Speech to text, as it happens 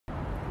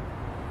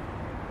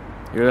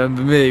You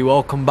remember me?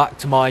 Welcome back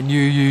to my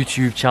new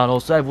YouTube channel.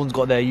 So everyone's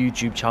got their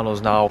YouTube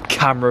channels now.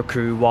 Camera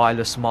crew,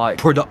 wireless mic,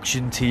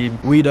 production team.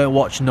 We don't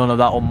watch none of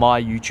that on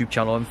my YouTube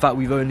channel. In fact,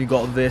 we've only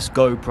got this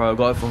GoPro.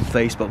 Got it from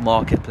Facebook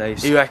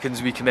Marketplace. He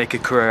reckons we can make a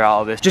career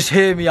out of this. Just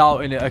hear me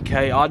out in it,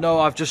 okay? I know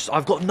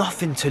I've got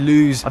nothing to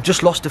lose. I've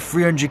just lost a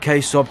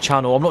 300k sub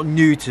channel. I'm not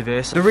new to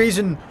this. The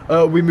reason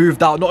we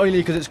moved out, not only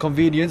because it's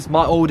convenience,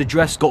 my old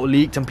address got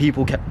leaked and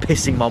people kept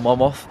pissing my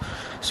mum off.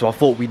 So I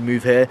thought we'd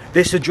move here.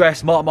 This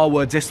address, mark my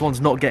words, this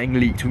one's not getting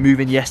leaked. We're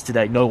moving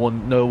yesterday. No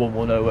one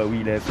will know where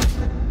we live.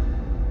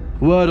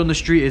 Word on the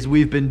street is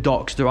we've been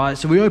doxxed, alright?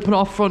 So we open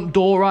our front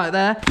door right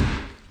there.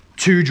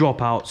 2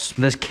 dropouts.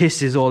 There's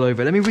kisses all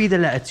over it. Let me read the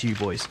letter to you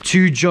boys.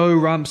 To Joe,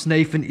 Ramps,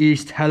 Nathan,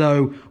 East,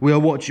 hello. We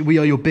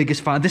are your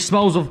biggest fan. This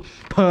smells of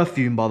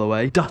perfume, by the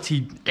way.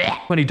 Dirty.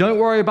 Funny, don't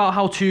worry about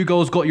how 2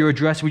 girls got your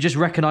address. We just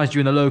recognized you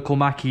in the local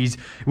Mackey's.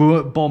 We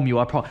won't bomb you,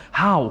 I promise.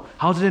 How?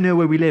 How do they know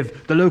where we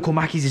live? The local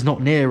Mackey's is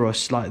not near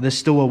us. Like, there's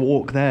still a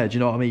walk there. Do you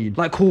know what I mean?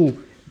 Like, cool.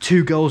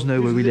 2 girls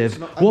know where we live.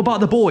 What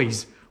about the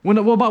boys? What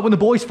about when the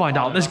boys find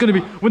out? There's gonna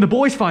be, when the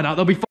boys find out,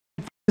 there'll be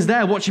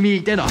there watching me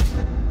eat dinner.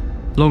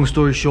 Long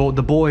story short,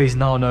 the boys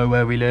now know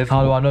where we live.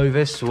 How do I know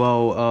this?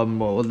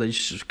 Well, they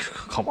just,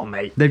 come on,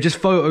 mate. They've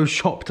just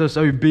photoshopped us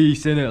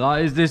obese, innit?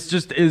 Like, this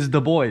just is the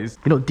boys.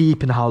 You're not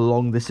deep in how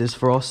long this is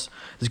for us.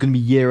 There's gonna be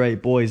year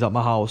 8 boys at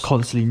my house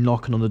constantly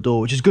knocking on the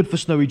door, which is good for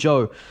Snowy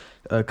Joe.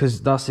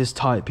 Because that's his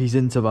type, he's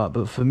into that.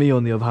 But for me,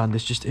 on the other hand,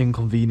 it's just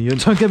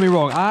inconvenient. Don't get me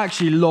wrong, I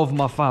actually love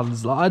my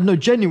fans. Like, I know,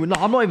 genuine. No,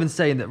 I'm not even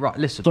saying that. Right,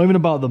 listen, it's not even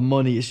about the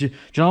money. It's just, do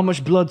you know how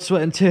much blood,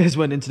 sweat and tears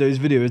went into those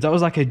videos? That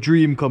was like a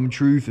dream come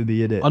true for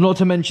me, innit? And not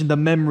to mention the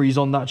memories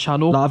on that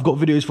channel. Like, I've got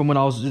videos from when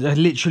I was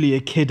literally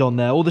a kid on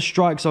there. All the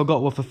strikes I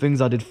got were for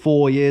things I did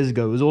 4 years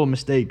ago. It was all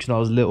mistakes when I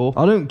was little.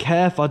 I don't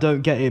care if I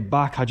don't get it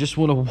back. I just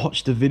want to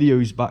watch the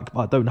videos back,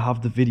 but I don't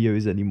have the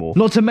videos anymore.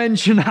 Not to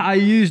mention I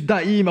used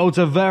that email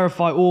to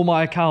verify all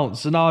my accounts.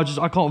 So now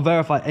I can't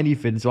verify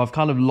anything, so I've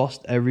kind of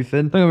lost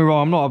everything. Don't get me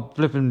wrong, I'm not a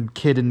flipping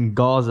kid in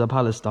Gaza,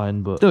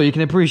 Palestine, but still, you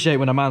can appreciate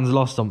when a man's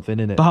lost something,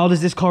 innit? But how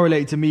does this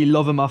correlate to me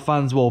loving my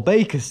fans? Well,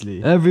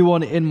 Bakersley.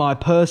 Everyone in my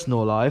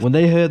personal life, when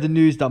they heard the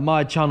news that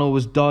my channel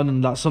was done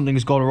and that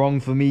something's gone wrong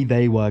for me,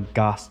 they were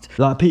gassed.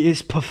 Like,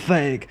 it's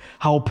pathetic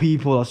how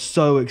people are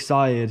so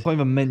excited. I can't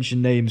even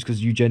mention names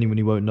because you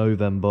genuinely won't know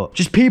them, but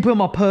just people in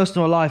my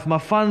personal life, my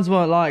fans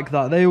weren't like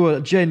that. They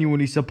were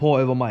genuinely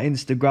supportive on my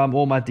Instagram.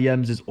 All my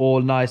DMs is all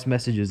nice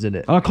messages in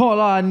it, and I can't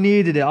lie, I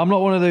needed it. I'm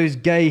not one of those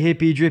gay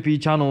hippie drippy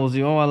channels,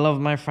 you know, I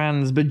love my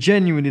fans, but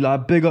genuinely,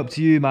 like, big up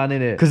to you, man,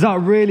 in it, because that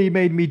really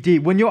made me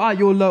deep. When you're at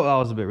your low, I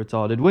was a bit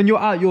retarded. When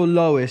you're at your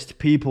lowest,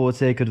 people will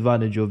take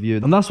advantage of you,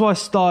 and that's why I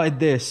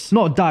started this,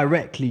 not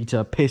directly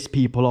to piss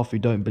people off who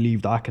don't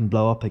believe that I can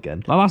blow up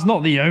again. Like, that's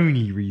not the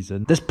only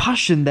reason. There's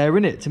passion there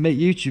in it to make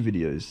YouTube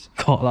videos.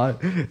 Can't lie,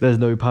 there's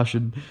no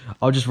passion.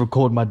 I'll just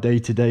record my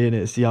day-to-day in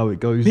it, see how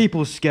it goes.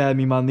 People scare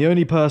me, man. The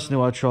only person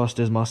who I trust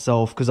is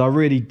myself, because I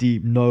really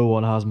deep, no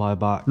one has my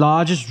back.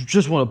 Like, I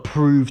just want to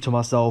prove to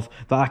myself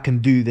that I can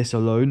do this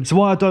alone. So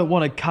why I don't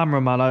want a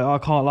cameraman, I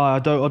can't lie, I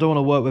don't want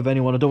to work with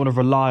anyone. I don't want to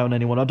rely on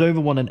anyone. I don't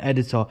even want an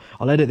editor.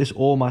 I'll edit this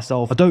all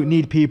myself. I don't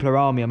need people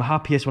around me. I'm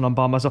happiest when I'm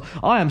by myself.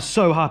 I am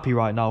so happy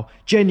right now.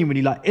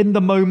 Genuinely, like, in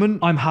the moment,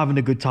 I'm having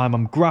a good time.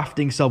 I'm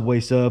grafting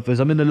Subway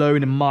Surfers. I'm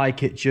alone in my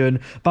kitchen,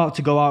 about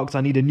to go out because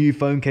I need a new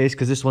phone case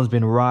because this one's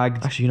been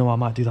ragged. Actually, you know what? I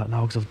might do that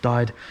now because I've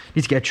died.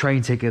 Need to get a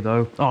train ticket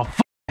though. Oh,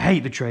 I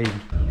hate the train.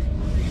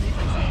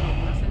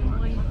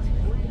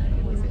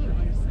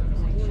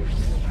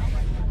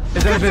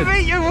 Good to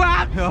meet you,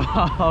 Rap!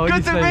 Oh,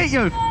 good to meet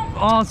you!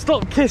 Oh,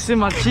 stop kissing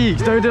my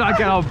cheeks. Don't do that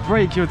again. I'll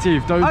break your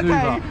teeth. Don't do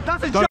that. Okay,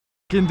 that's a don't joke.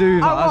 Don't do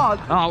that.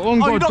 Oh,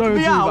 you're God, don't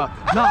me do out?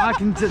 that. No, I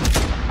can...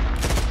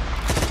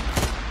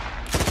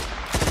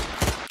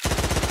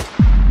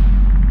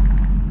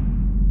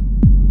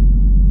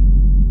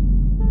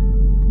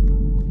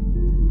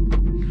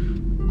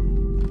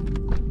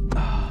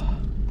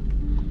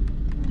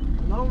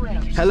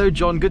 Hello,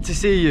 John. Good to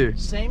see you.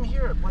 Same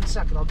here. 1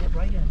 second, I'll get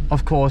right in.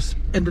 Of course.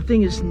 And the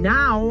thing is,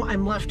 now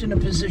I'm left in a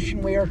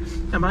position where,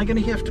 am I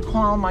going to have to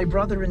call my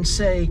brother and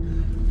say,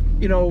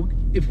 you know,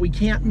 if we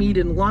can't meet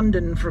in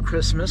London for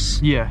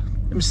Christmas, Yeah.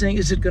 I'm saying,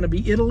 is it going to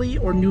be Italy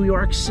or New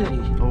York City?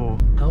 Oh.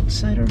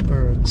 Outside are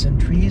birds and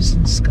trees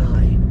and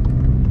sky.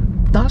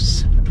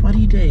 Thus,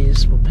 20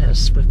 days will pass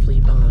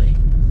swiftly by.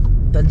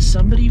 Then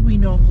somebody we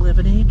know will have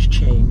an age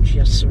change,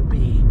 yes sir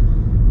be.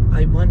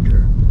 I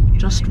wonder,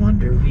 just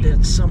wonder who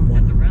that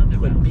someone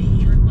could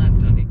be.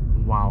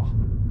 Wow.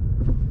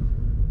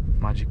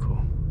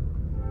 Magical.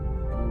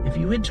 If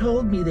you had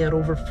told me that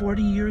over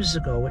 40 years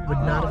ago, it would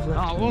not have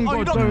left me. God,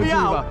 you don't knocked do me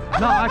out.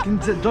 that. No, I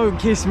can. Don't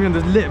kiss me on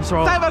the lips,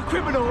 or Say I'll I'm a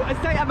criminal.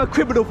 Say I'm a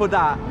criminal for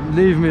that.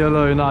 leave me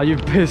alone. Nah,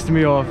 you've pissed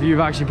me off. You've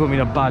actually put me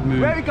in a bad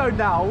mood. Where we go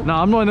now?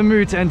 Nah, I'm not in the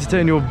mood to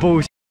entertain your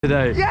bullshit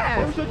today.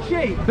 Yeah, it was a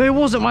cheat. No, it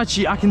wasn't my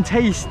cheat. I can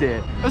taste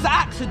it. It was an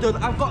accident.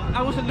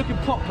 I wasn't looking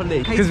properly.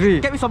 Because we-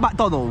 Get me some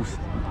McDonald's.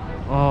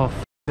 Oh,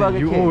 Burger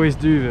you King. always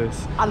do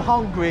this. I'm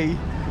hungry.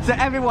 So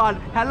everyone,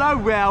 hello,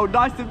 Will.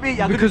 Nice to meet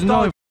you. Because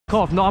no, f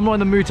off. No, I'm not in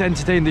the mood to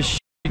entertain this shit.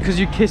 because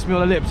you kissed me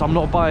on the lips, I'm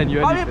not buying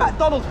you Buy me anything.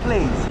 McDonald's,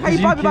 please. Can Because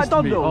you buy me kissed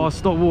McDonald's? Oh,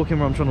 stop walking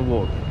where I'm trying to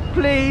walk.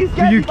 Please, But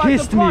get you me by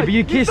kissed me, surprise. but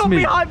you kissed me.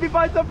 You got behind me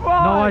by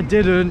surprise. No, I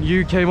didn't.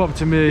 You came up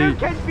to me. You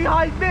came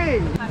behind me.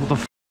 What the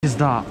f is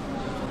that?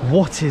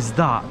 What is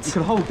that? You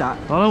can hold that.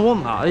 I don't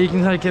want that. You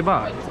can take it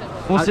back.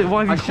 What's it?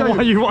 Why I'll show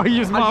are you. you? Why are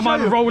you? I'll Am I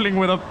show you. rolling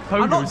with a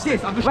pogo I'm not stick?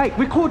 this. I'm just, wait,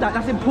 record that.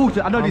 That's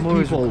important. I know these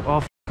people. Oh,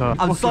 f her.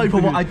 I'm sorry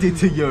for what I did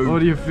to you.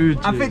 Order your food.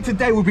 I G. think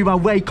today will be my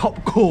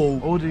wake-up call.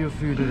 Order your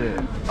food in it.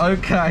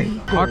 Okay.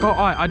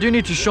 I do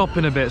need to shop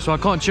in a bit, so I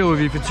can't chill with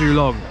you for too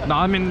long. Now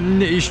I'm in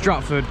Nitty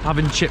Stratford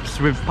having chips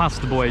with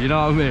Pasta Boy. You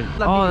know what I mean?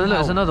 Oh, look,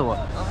 there's another one.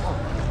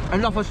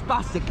 Another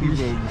spastic, you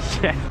mean?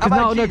 Yeah. How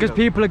about No, you? because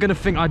people are gonna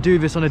think I do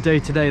this on a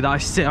day-to-day. That I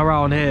sit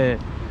around here.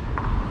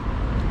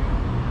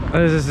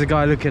 There's this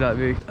guy looking at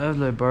me.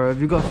 Hello, bro.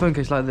 Have you got a phone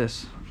case like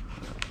this?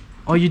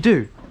 Oh, you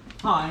do?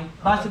 Hi.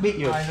 Nice to meet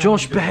you.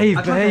 Josh, behave,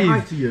 I tried to say hi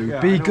behave. to you.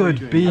 Be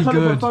good, be I told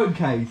him for a good. phone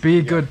case.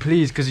 Be good,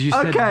 please, because you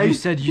said Okay. you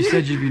said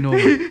you'd be normal.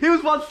 He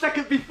was 1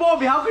 second before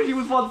me. How could he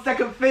was 1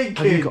 second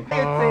thinking? Have you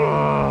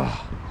got-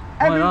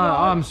 Everyone,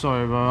 I'm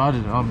sorry, bro. I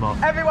didn't. I'm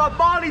not. everyone,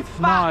 Marley's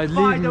fat,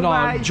 by the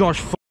way. Josh,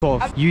 f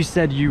off. You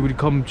said you would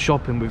come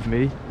shopping with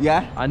me.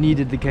 Yeah? I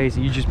needed the case,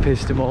 and you just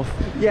pissed him off.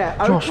 Yeah,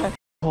 okay. Josh, f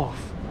off.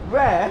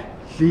 Where?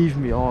 Leave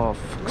me off.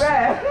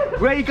 Where?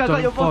 Where you guys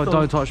got your bottles?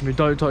 Don't touch me.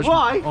 Don't touch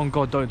Why? me. Oh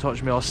God, don't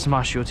touch me. I'll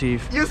smash your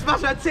teeth. You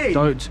smash my teeth?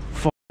 Don't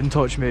fucking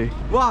touch me.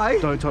 Why?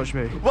 Don't touch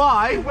me.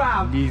 Why?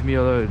 Wow. Leave me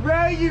alone. Where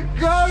are you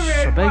going,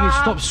 I beg you, man?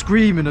 stop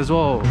screaming as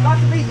well.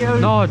 Nice to meet you.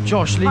 No,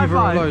 Josh, leave High her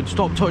five. alone.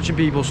 Stop touching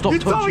people. Stop You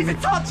touching told me me.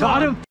 to touch No, her. I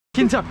don't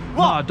fucking touch. What?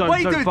 Nah, What are don't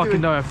you doing?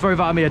 fucking know. Throw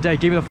that at me a day.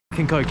 Give me the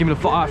fucking code. Give me the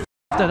fuck.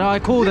 Then I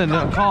call then.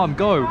 Calm.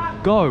 Go.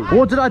 Go.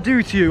 What did I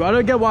do to you? I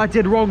don't get what I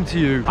did wrong to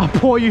you. I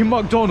bought you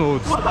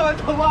McDonald's.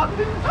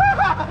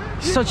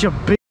 Such a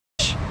bitch.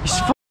 It's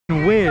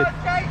fucking weird.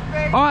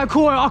 Alright,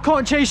 cool. I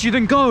can't chase you.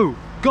 Then go.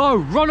 Go.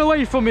 Run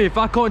away from me if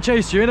I can't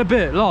chase you. In a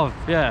bit, love.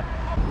 Yeah.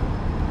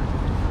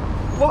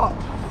 What?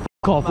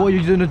 F off. What are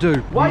you gonna do?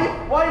 Why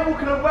are you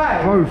walking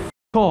away? Bro, f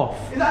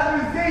off. Is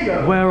that the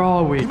museum? Where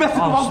are we? You messed with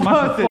the I'll wrong smash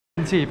your person.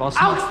 fucking teeth. I'll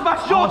I'll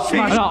smash your teeth.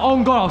 No,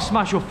 oh God, I'll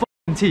smash your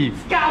fucking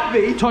teeth. Get off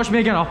me. Touch me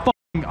again, I'll fucking.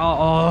 Get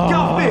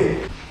off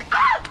me.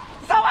 Ah!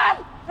 Someone!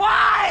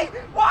 Why?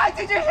 Why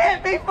did you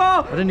hit me for?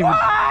 I didn't even-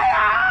 Why?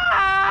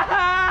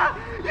 Ah!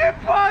 You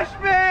pushed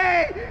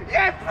me!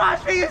 You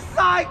pushed me, you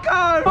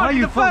psycho! Why are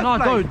you fucking?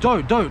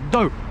 No,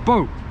 don't.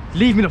 Bro,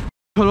 leave me the f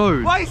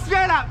alone. Why are you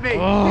staring at me?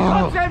 Oh. You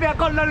can't tell me I've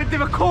got a load of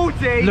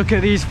difficulty. Look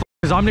at these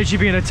f***ers. I'm literally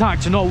being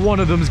attacked and not one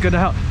of them's gonna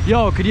help.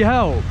 Yo, could you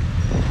help?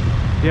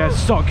 Yeah,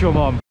 suck your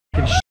mum.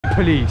 F***ing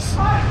police.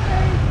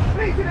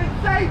 Police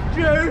didn't save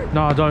you!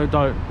 No, don't.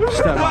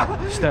 Step back.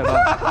 Step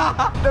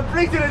back. The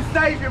police didn't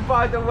save you,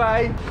 by the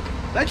way.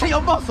 They take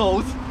your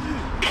muscles.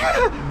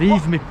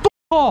 Leave me. F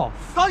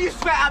off. Don't you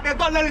sweat at me, I've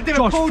got a load of Josh,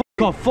 difficulty.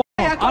 f off. F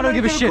Hey, I off. got I don't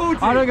give a no shit. difficulty.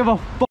 I don't give a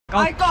fuck.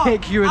 I'll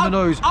kick you in the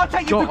nose. I'll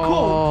take you to court.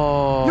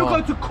 Oh. You'll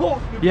go to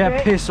court, you Yeah,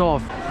 bitch. piss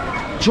off.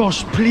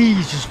 Josh,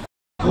 please, just f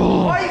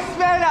off. Why are you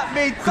swearing at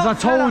me? Because I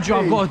told you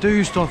I've got to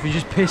do stuff. You're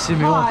just pissing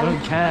me off. I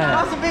don't care.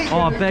 Nice to meet you. Oh,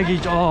 I beg you.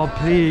 Oh,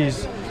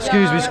 please.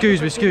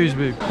 Excuse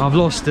me. I've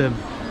lost him.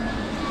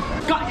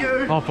 Got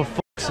you. Oh, for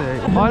fuck's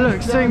sake. Oh,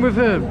 look, sing with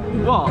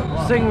him.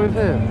 What? Sing with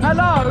him.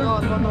 Hello.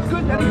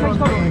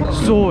 Good.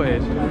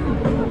 Sorted.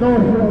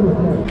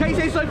 Can you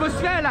say sorry for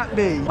swearing at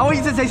me? I want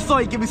you to say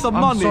sorry. Give me some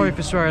I'm money. sorry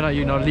for swearing at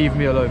you. Now leave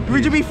me alone.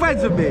 Would you be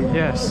friends with me?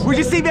 Yes. Would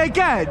you see me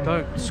again?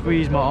 Don't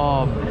squeeze my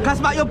arm. Can I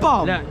smack your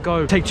bum? Let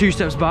go. Take 2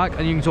 steps back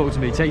and you can talk to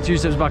me. Take 2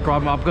 steps back or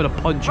I'm gonna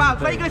punch you. Wow, in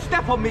the so you're face. gonna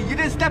step on me. You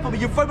didn't step on me.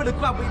 You threw me the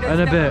ground, but you didn't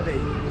In a step bit.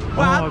 on me. Oh,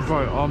 Wow.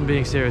 bro, I'm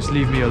being serious.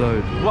 Leave me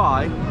alone.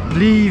 Why?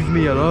 Leave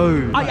me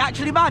alone. Are you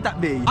actually mad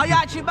at me? Are you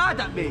actually mad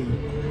at me?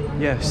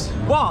 Yes.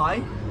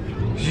 Why?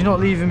 Because you're not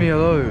leaving me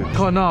alone.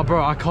 Nah,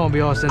 bro, I can't be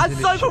arsed. I'm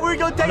sorry for ruining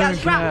your day at I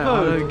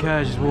Stratford. don't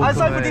care. Just walk I'm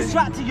sorry away. for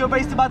distracting you and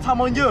wasting my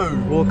time on you.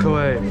 Walk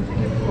away.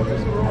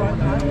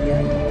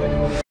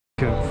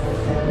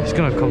 He's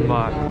gonna come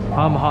back.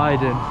 I'm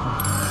hiding.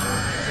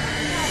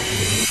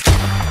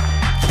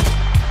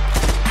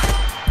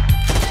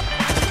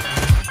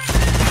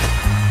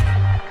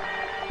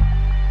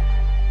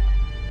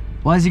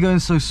 Why is he going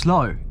so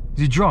slow?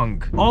 Is he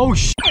drunk? Oh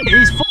shit,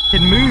 he's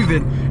fucking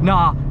moving.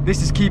 Nah,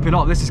 this is keeping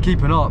up.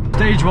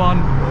 Stage 1.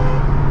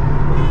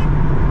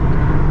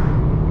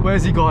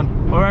 Where's he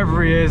gone?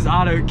 Wherever he is,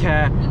 I don't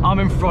care. I'm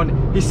in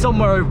front. He's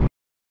somewhere over.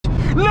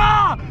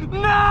 Nah!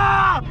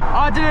 Nah!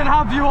 I didn't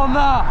have you on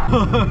that.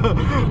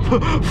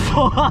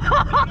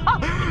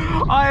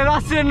 Alright,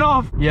 that's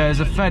enough. Yeah, there's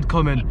a Fed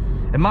coming.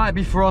 It might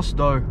be for us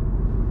though.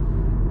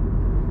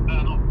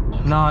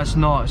 No, it's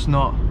not.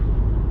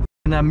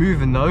 And they're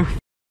moving though.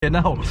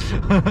 No. Oh,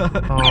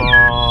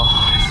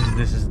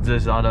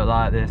 this. I don't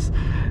like this.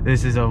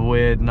 This is a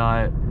weird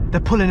night. They're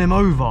pulling him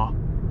over.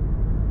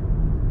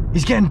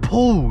 He's getting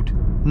pulled.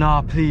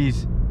 Nah,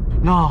 please.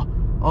 Nah.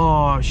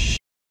 Oh, shit.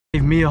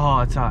 Gave me a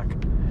heart attack.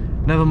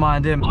 Never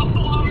mind him. I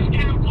thought I was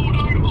getting pulled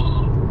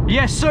over.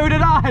 Yes, so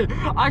did I.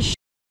 I shit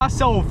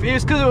myself. It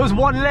was because it was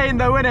one lane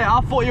though, innit? I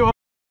thought you were.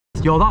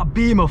 Yo, that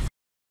Beamer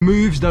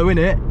moves though,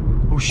 innit?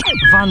 Oh shit,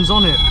 van's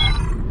on it.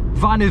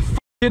 Van is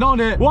f***ing on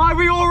it. Why are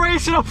we all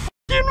racing a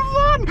f***ing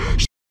van?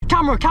 Shit,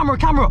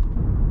 camera.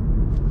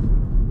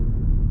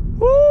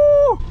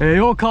 Woo! Hey,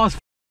 your car's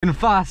f***ing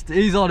fast.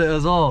 He's on it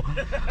as well.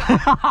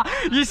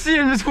 You see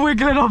him just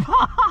wiggling up.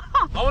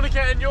 I want to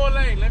get in your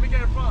lane. Let me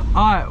get in front.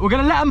 Alright, we're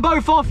gonna let them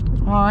both off.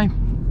 Hi.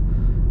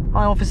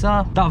 Hi,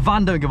 officer. That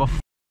van don't give a f***.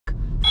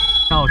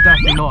 No,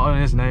 definitely not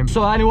on his name.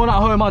 So anyone at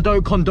home, I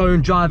don't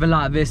condone driving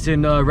like this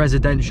in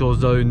residential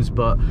zones,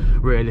 but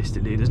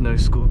realistically, there's no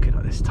school kid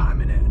at this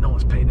time, innit? No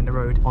one's playing in the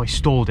road. Oh, he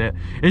stalled it.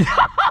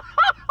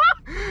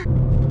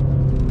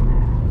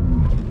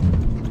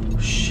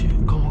 Shit,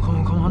 come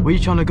on. Where you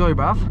trying to go,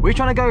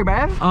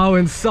 bruv? I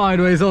went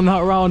sideways on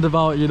that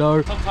roundabout, you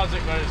know. Sometimes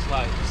it goes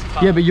like...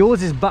 Yeah, but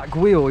yours is back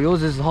wheel.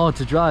 Yours is hard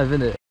to drive,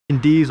 innit? In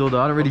diesel though,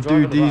 I don't really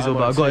do diesel,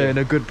 but I got it in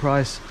a good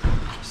price.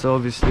 So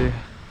obviously...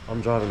 I'm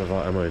driving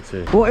without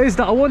MOT. What is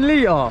that, a 1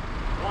 litre? 1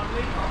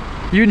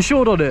 litre. You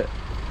insured on it?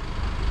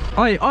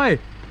 Aye.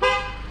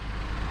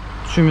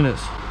 2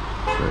 minutes.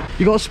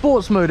 You got a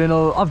sports mode in,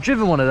 or I've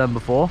driven one of them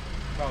before.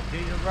 Bro,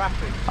 these are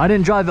rapid. I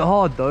didn't drive it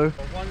hard though.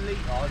 For 1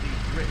 litre,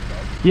 these grip, bro.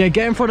 Yeah,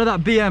 get in front of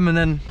that BM and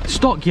then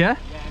stock, yeah?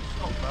 Yeah,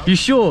 stock, bro. You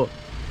sure?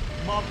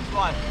 Mum's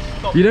life,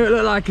 stock. You don't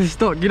look like a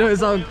stock. You don't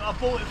sound. I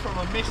bought it from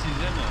a missus,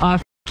 innit? Ah,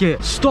 f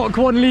it. Stock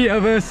 1 litre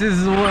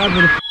versus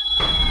whatever the f.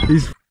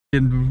 He's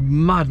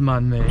f***ing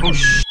madman, mate. Oh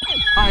sh.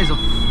 That is a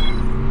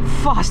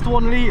fast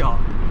 1 litre.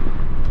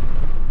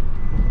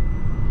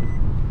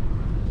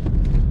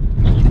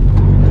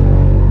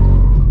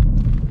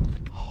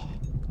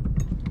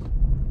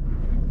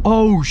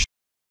 Oh sh.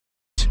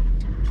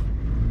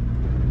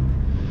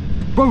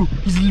 Bro,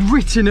 he's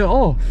written it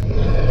off.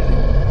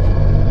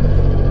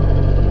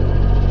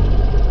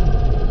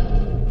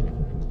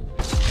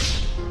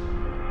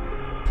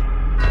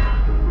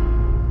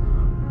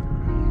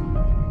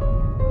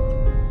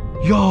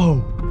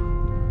 Yo.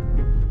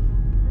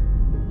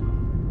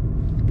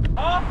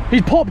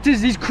 He's popped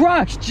he's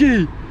crashed,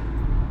 G.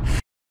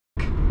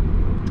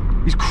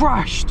 He's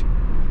crashed.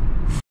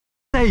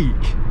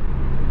 Sake.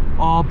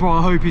 Oh, bro,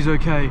 I hope he's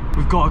okay.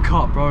 We've got a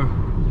cut, bro.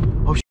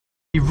 Oh,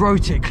 he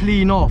wrote it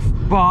clean off.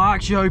 Bro, I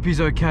actually hope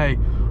he's okay.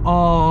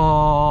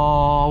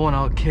 Oh, I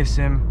want to kiss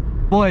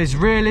him. Boys,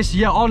 realistic,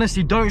 yeah,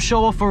 honestly, don't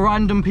show off for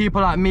random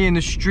people like me in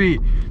the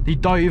street. They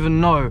don't even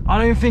know. I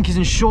don't think he's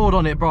insured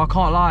on it, bro, I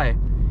can't lie.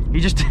 It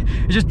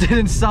just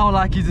didn't sound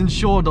like he's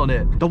insured on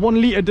it. The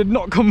 1 litre did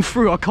not come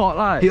through, I can't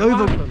lie. He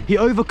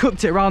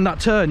overcooked it around that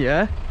turn,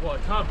 yeah? What,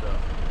 a curbed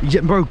it?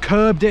 Yeah, bro,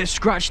 curbed it,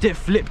 scratched it,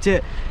 flipped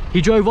it.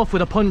 He drove off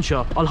with a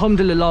puncher.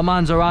 Alhamdulillah,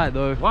 man's alright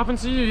though. What happened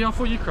to you? I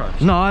thought you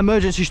crashed. No, I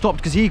emergency stopped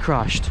because he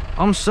crashed.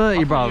 I'm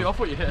 30, bro. I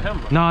thought you hit him,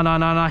 bro.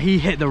 No, he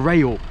hit the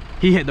rail.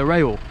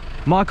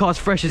 My car's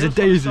fresh as a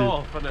daisy.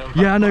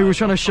 Yeah, I know, he was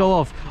trying to show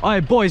off.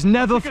 Alright, boys,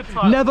 never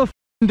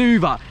do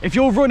that. If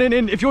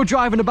you're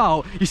driving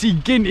about, you see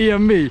Ginty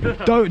and me,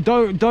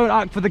 don't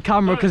act for the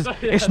camera, because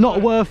it's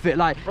not worth it.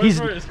 Like,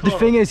 the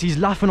thing is, he's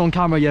laughing on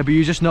camera, yeah, but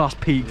you just know that's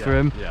peak for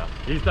him. Yeah,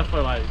 he's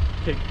definitely like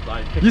kicking.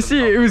 You see,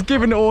 it was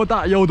giving it all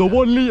that, yo. The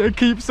 1 litre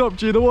keeps up,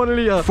 G. The 1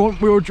 litre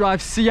front wheel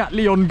drive Seat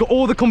Leon, got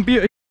all the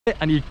computer shit,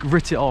 and he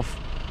writ it off.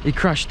 He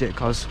crashed it,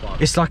 cause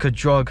it's like a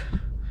drug.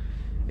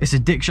 It's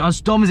addiction.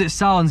 As dumb as it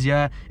sounds,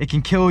 yeah, it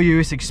can kill you.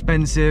 It's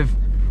expensive.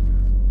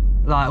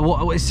 Like,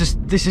 what? It's just,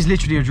 this is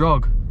literally a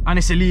drug, and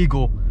it's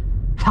illegal.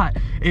 Like,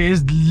 it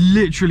is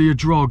literally a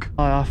drug.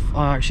 I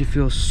actually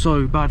feel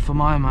so bad for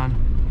my man.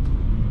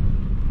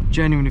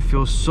 Genuinely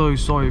feel so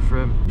sorry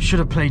for him. Should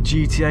have played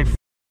GTA.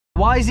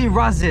 Why is he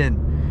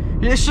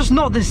razzing? It's just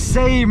not the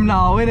same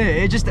now,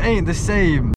 innit? It just ain't the same.